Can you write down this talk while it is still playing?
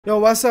Yo,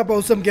 what's up,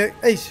 awesome gang?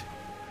 Hey,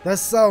 that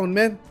sound,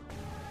 man.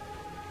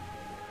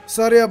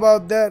 Sorry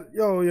about that.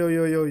 Yo.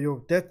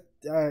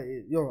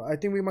 Yo, I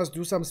think we must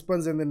do some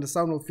spins and then the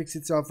sound will fix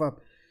itself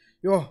up.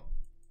 Yo,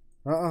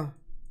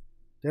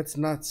 that's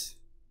nuts.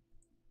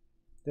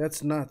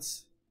 That's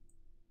nuts.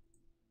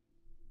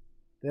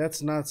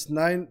 That's nuts.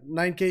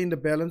 9K in the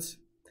balance.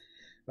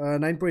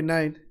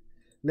 9.9.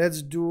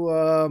 Let's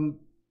do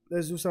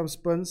some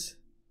spins.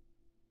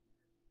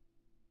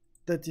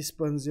 30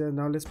 spins here.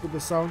 Now let's put the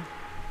sound.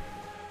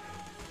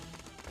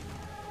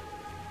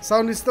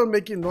 Sound is still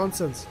making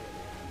nonsense.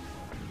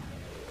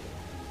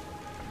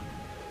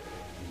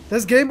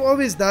 This game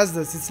always does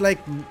this. It's like,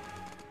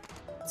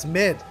 it's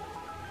mad.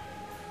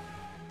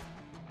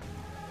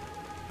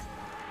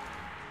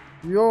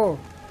 Yo.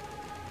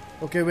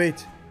 Okay,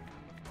 wait.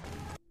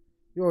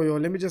 Yo,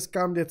 let me just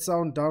calm that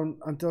sound down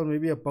until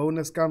maybe a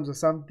bonus comes or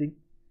something.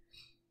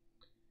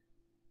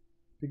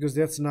 Because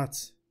that's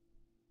nuts.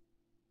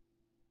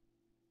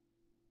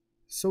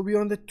 So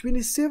we're on the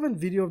 27th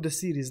video of the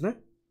series, no?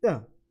 Yeah.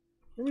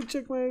 Let me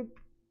check my...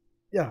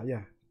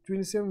 Yeah.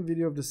 27th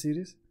video of the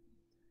series.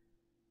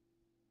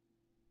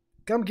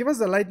 Come, give us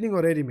the lightning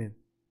already, man.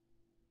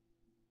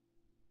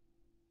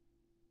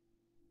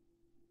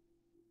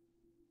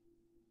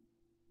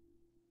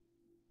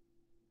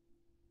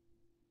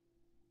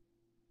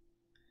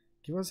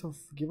 Give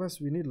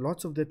us, we need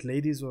lots of that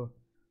ladies or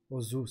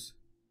Zeus.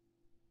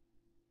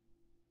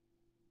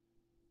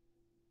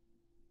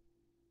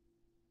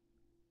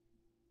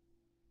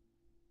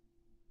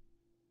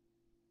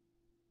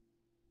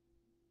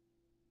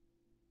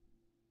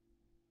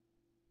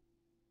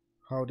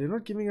 How? They're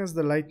not giving us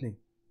the lightning.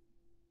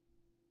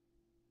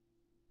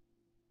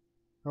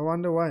 I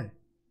wonder why.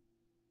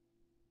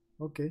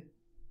 Okay.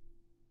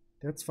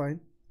 That's fine.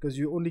 Because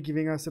you're only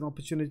giving us an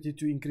opportunity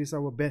to increase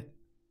our bet.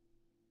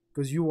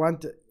 Because you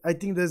want... I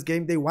think this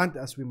game, they want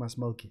us. We must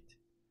milk it.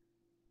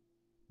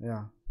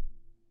 Yeah.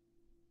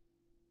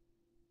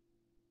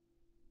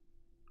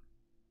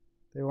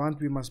 They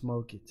want we must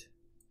milk it.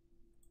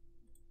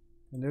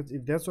 And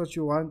if that's what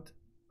you want,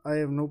 I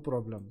have no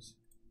problems.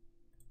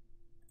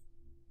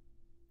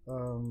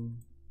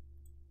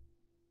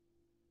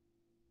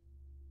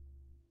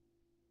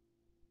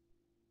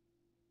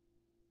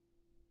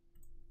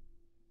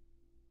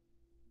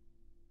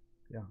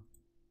 Yeah.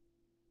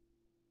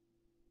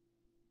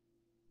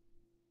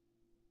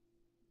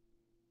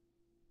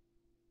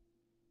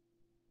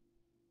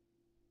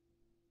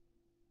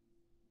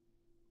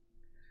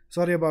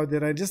 Sorry about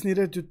that. I just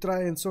needed to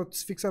try and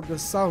fix up the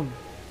sound.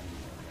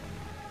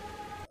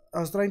 I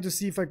was trying to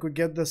see if I could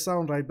get the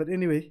sound right, but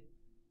anyway.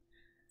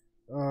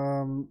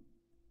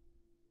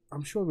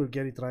 I'm sure we'll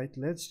get it right.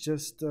 Let's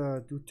just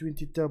do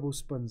 20 turbo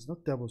spins.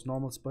 Not turbos,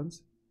 normal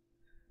spins.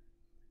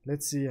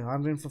 Let's see,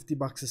 150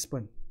 bucks a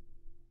spin.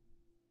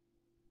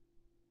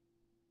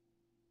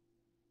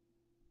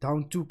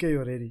 Down 2K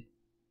already.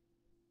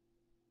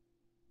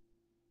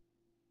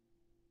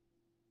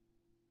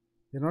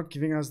 They're not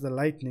giving us the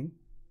lightning.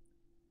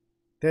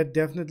 That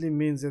definitely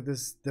means that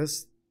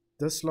this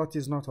slot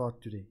is not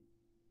hot today.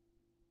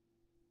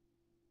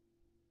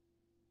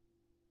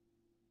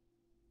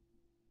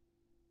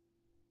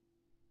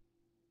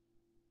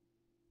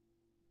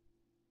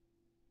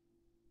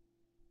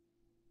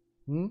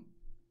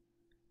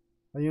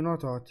 Are you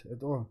not hot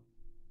at all?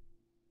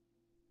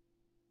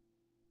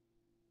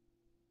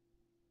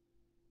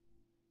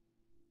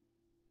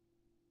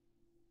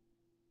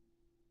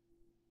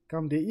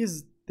 Come,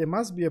 there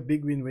must be a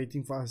big win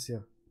waiting for us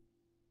here.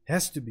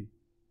 Has to be.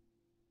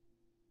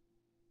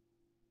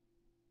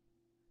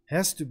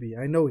 Has to be.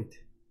 I know it.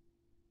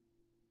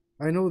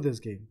 I know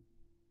this game.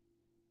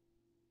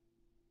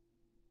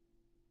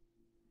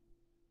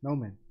 No,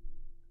 man.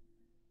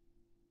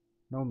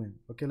 No, man.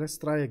 Okay, let's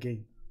try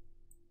again.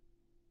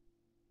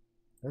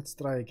 Let's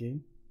try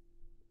again.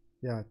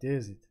 Yeah,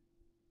 there's it.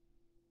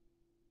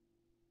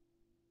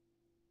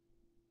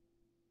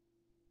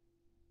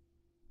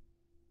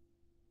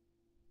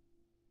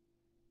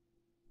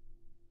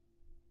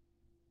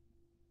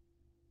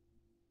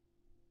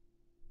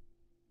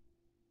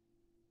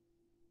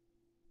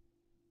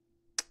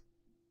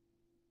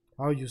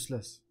 How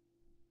useless.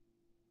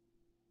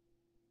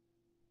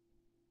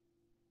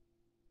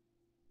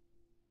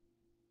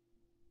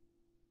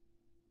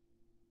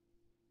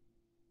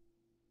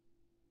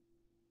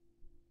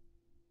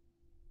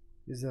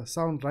 Is the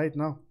sound right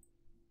now?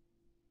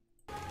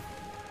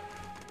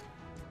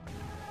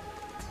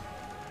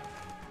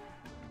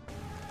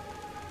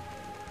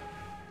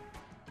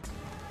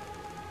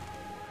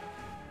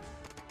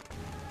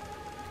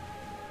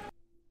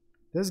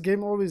 This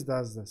game always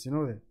does this, you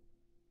know that.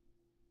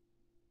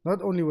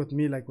 Not only with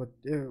me, like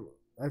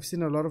I've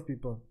seen a lot of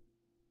people.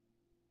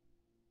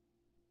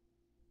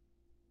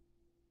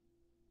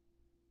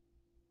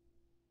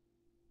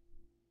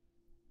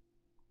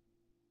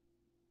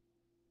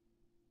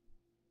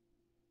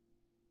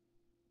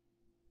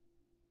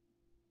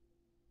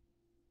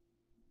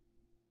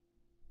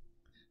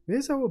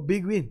 Where's our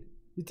big win?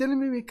 You're telling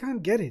me we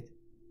can't get it?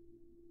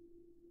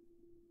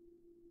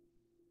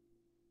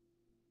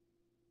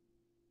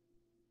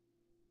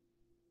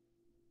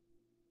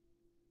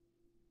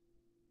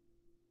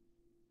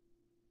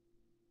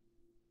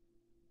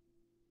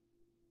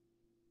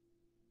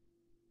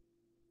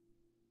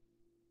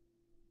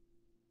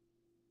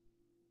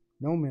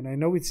 No, man, I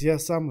know it's here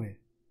somewhere.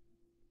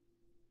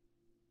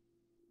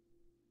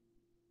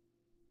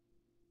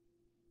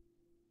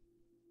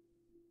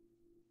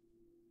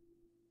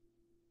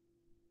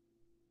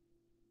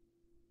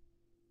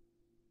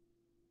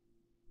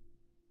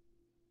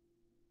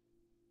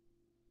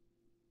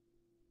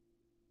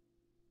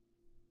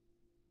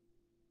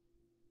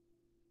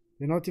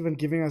 They're not even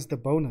giving us the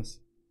bonus.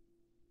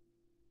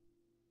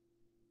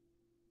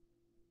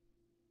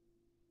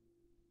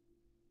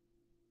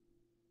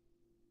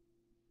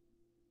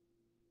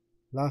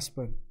 Last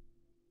spin.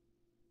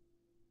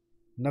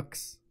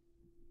 Nux.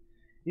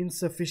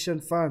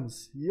 Insufficient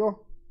funds.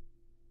 Yo.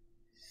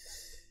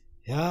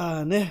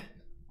 Yeah, ne.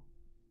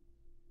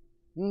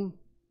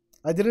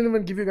 I didn't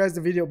even give you guys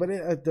the video, but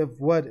the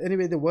word.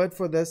 Anyway, the word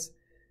for this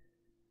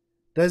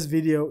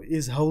video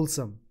is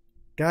wholesome.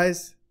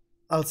 Guys,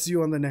 I'll see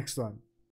you on the next one.